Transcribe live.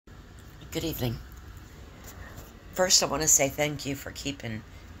Good evening. First, I want to say thank you for keeping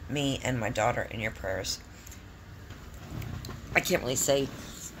me and my daughter in your prayers. I can't really say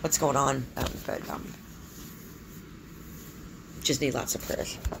what's going on, but just need lots of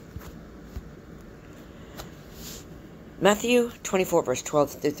prayers. Matthew 24, verse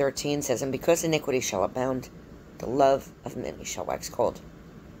 12 through 13 says, "And because iniquity shall abound, the love of many shall wax cold.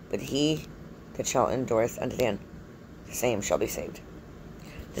 But he that shall endureth unto the end, the same shall be saved."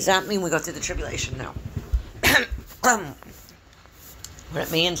 Does that mean we go through the tribulation? No. What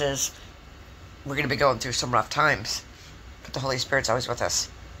it means is we're going to be going through some rough times, but the Holy Spirit's always with us.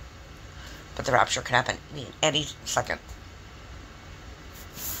 But the rapture could happen any second.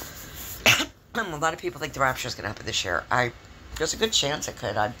 A lot of people think the rapture is going to happen this year. There's a good chance it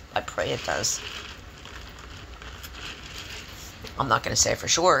could. I pray it does. I'm not going to say for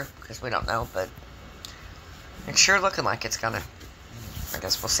sure because we don't know, but it's sure looking like it's going to. I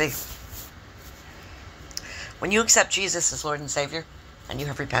guess we'll see. When you accept Jesus as Lord and Savior, and you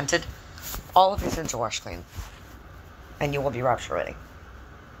have repented, all of your sins are washed clean. And you will be rapture ready.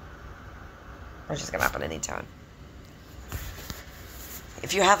 It's just going to happen anytime.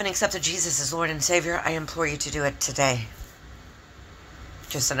 If you haven't accepted Jesus as Lord and Savior, I implore you to do it today.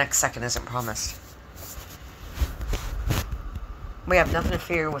 Just the next second isn't promised. We have nothing to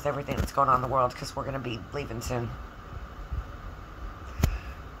fear with everything that's going on in the world because we're going to be leaving soon.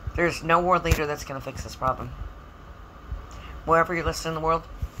 There's no world leader that's going to fix this problem. Wherever you're listening in the world,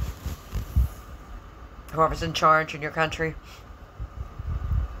 whoever's in charge in your country,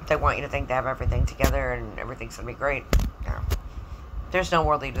 they want you to think they have everything together and everything's going to be great. No. There's no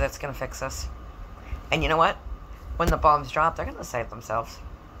world leader that's going to fix us. And you know what? When the bombs drop, they're going to save themselves.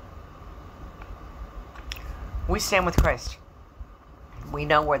 We stand with Christ. We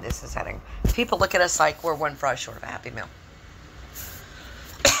know where this is heading. People look at us like we're one fry short of a Happy Meal.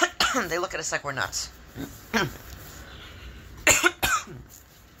 They look at us like we're nuts.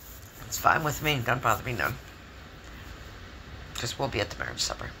 It's fine with me. Don't bother me none. Because we'll be at the marriage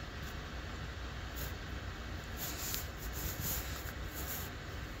supper.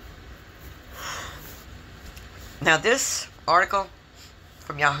 Now this article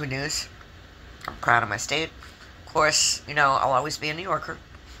from Yahoo News, I'm proud of my state. Of course, you know, I'll always be a New Yorker.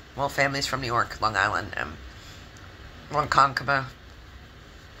 Well, family's from New York, Long Island, Ronkonkoma,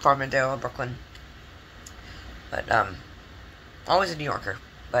 Farmingdale, Brooklyn. But, always a New Yorker.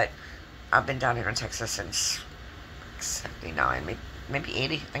 But I've been down here in Texas since 79, maybe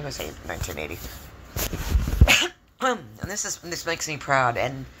 80. I think it was 1980. And this makes me proud.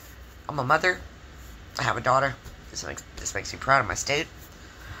 And I'm a mother. I have a daughter. This makes me proud of my state.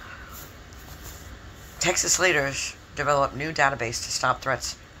 Texas leaders develop new database to stop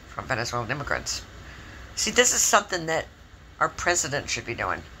threats from Venezuelan immigrants. See, this is something that our president should be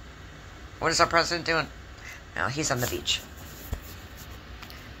doing. What is our president doing? Now, he's on the beach.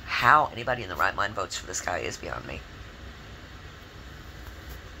 How anybody in the right mind votes for this guy is beyond me.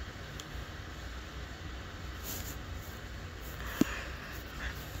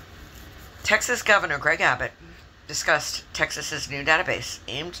 Texas Governor Greg Abbott discussed Texas's new database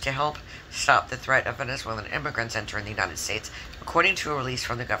aimed to help stop the threat of Venezuelan immigrants entering the United States, according to a release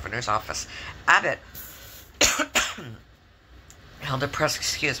from the governor's office. Abbott held a press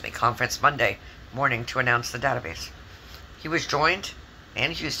conference Monday morning to announce the database. He was joined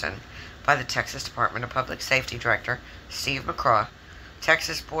in Houston by the Texas Department of Public Safety Director Steve McCraw,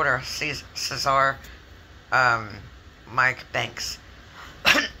 Texas Border Cesar Mike Banks,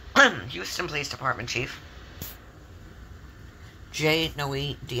 Houston Police Department Chief J.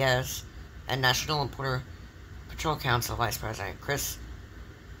 Noe Diaz, and National Border Patrol Council Vice President Chris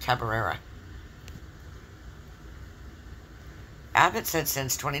Cabrera. Abbott said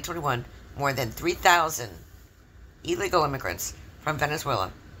since 2021, more than 3,000 illegal immigrants from Venezuela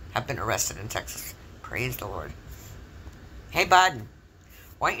have been arrested in Texas. Praise the Lord. Hey, Biden,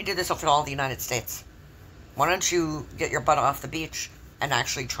 why don't you do this for all the United States? Why don't you get your butt off the beach and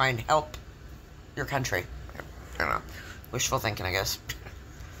actually try and help your country? I don't know. Wishful thinking, I guess.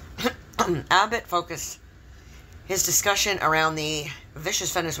 Abbott focused his discussion around the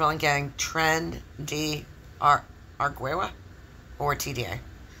vicious Venezuelan gang Tren de Aragua, or TDA.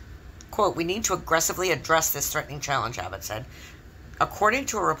 Quote, "We need to aggressively address this threatening challenge," Abbott said. According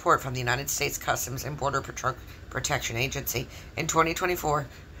to a report from the United States Customs and Border Protection Agency, in 2024,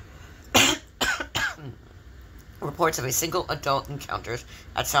 reports of a single adult encounters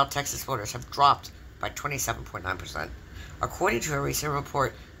at South Texas borders have dropped by 27.9%. According to a recent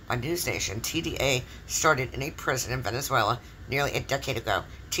report by News Nation, TDA started in a prison in Venezuela nearly a decade ago.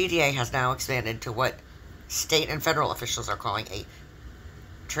 TDA has now expanded to what state and federal officials are calling a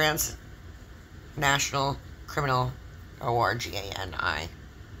National Criminal ORGANI.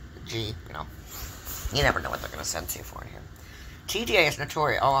 G, you never know what they're going to send to for in here. TDA is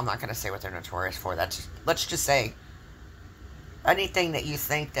notorious. Oh, I'm not going to say what they're notorious for. Let's just say anything that you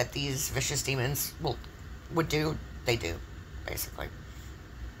think that these vicious demons would do, they do, basically.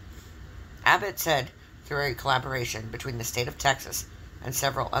 Abbott said through a collaboration between the state of Texas and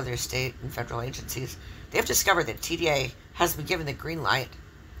several other state and federal agencies, they have discovered that TDA has been given the green light,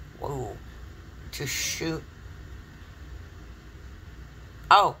 to shoot.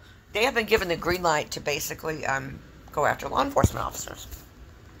 Oh, they have been given the green light to basically go after law enforcement officers.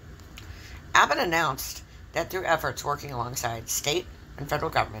 Abbott announced that through efforts working alongside state and federal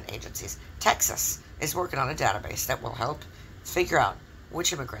government agencies, Texas is working on a database that will help figure out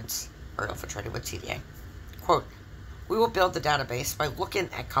which immigrants are infiltrated with TDA. Quote, we will build the database by looking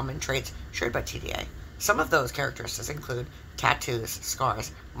at common traits shared by TDA. Some of those characteristics include tattoos,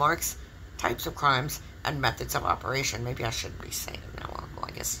 scars, marks, types of crimes, and methods of operation. Maybe I shouldn't be saying it now. Well,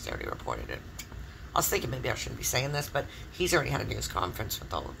 I guess he's already reported it. I was thinking maybe I shouldn't be saying this, but he's already had a news conference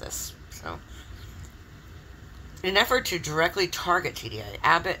with all of this. So, in an effort to directly target TDA,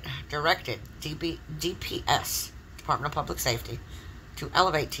 Abbott directed DPS, Department of Public Safety, to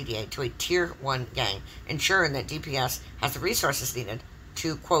elevate TDA to a Tier 1 gang, ensuring that DPS has the resources needed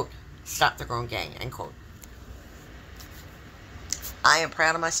to, quote, stop the growing gang, end quote. I am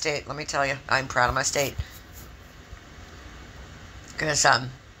proud of my state, let me tell you. I'm proud of my state. Because,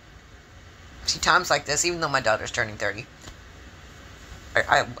 see, times like this, even though my daughter's turning 30,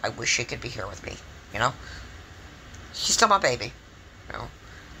 I wish she could be here with me, She's still my baby,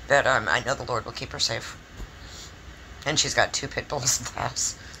 But, I know the Lord will keep her safe. And she's got 2 pit bulls in the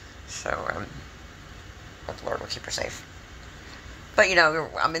house. So, but the Lord will keep her safe. But,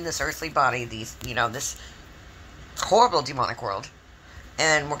 I'm in this earthly body, this horrible demonic world.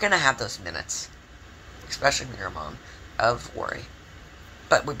 And we're going to have those minutes, especially when you're a mom, of worry.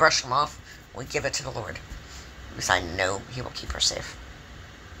 But we brush them off. We give it to the Lord. Because I know He will keep her safe.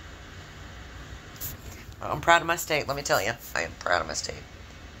 Well, I'm proud of my state, let me tell you. I am proud of my state.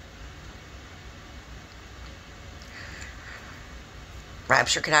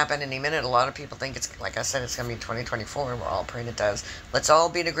 Rapture could happen any minute. A lot of people think it's, like I said, it's going to be 2024. We're all praying it does. Let's all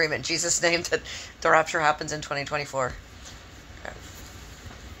be in agreement in Jesus' name that the rapture happens in 2024. Okay.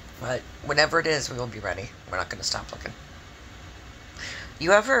 But whenever it is, we will be ready. We're not going to stop looking.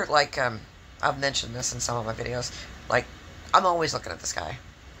 You ever, I've mentioned this in some of my videos, I'm always looking at the sky.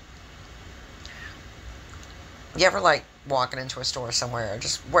 You ever, walking into a store somewhere, or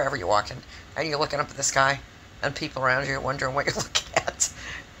just wherever you're walking, and you're looking up at the sky, and people around you are wondering what you're looking at?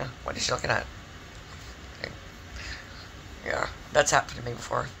 What is she looking at? Okay. Yeah, that's happened to me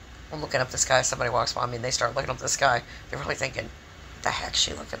before. I'm looking up at the sky, somebody walks by me, and they start looking up at the sky. They're really thinking, the heck's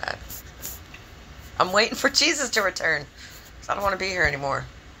she looking at? I'm waiting for Jesus to return, because I don't want to be here anymore.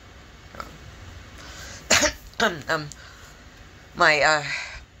 My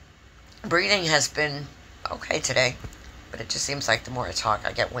breathing has been okay today, but it just seems like the more I talk,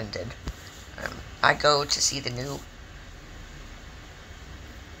 I get winded. I go to see the new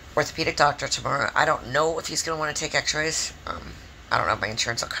orthopedic doctor tomorrow. I don't know if he's going to want to take x-rays. I don't know if my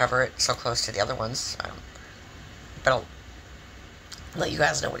insurance will cover it so close to the other ones. But I'll let you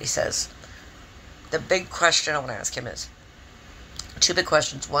guys know what he says. The big question I want to ask him is 2 big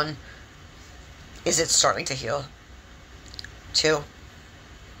questions. 1, is it starting to heal? 2,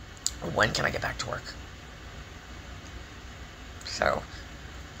 when can I get back to work? So,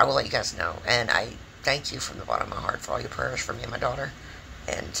 I will let you guys know. And I thank you from the bottom of my heart for all your prayers for me and my daughter.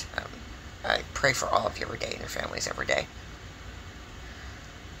 And I pray for all of you every day and your families every day.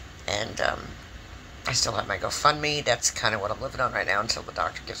 And I still have my GoFundMe. That's kind of what I'm living on right now until the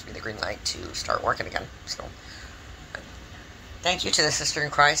doctor gives me the green light to start working again. So, thank you to the sister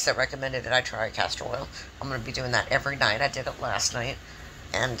in Christ that recommended that I try castor oil. I'm going to be doing that every night. I did it last night.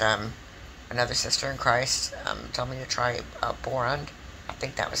 And another sister in Christ told me to try boron. I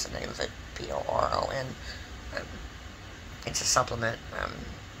think that was the name of it. B-O-R-O-N. It's a supplement,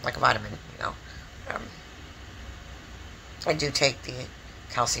 like a vitamin, I do take the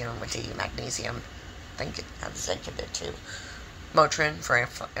calcium with the magnesium. I think it has zinc in it too. Motrin for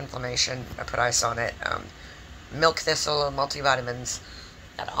inflammation. I put ice on it. Milk thistle, multivitamins,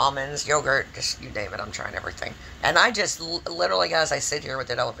 and almonds, yogurt, just you name it. I'm trying everything. And I just literally, guys, I sit here with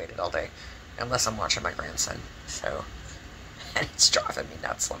it elevated all day, unless I'm watching my grandson. So, and it's driving me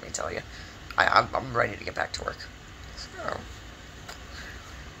nuts. Let me tell you, I'm ready to get back to work. So,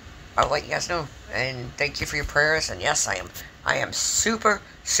 I'll let you guys know. And thank you for your prayers. And yes, I am super,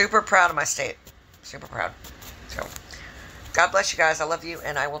 super proud of my state. Super proud. So, God bless you guys. I love you,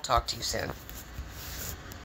 and I will talk to you soon.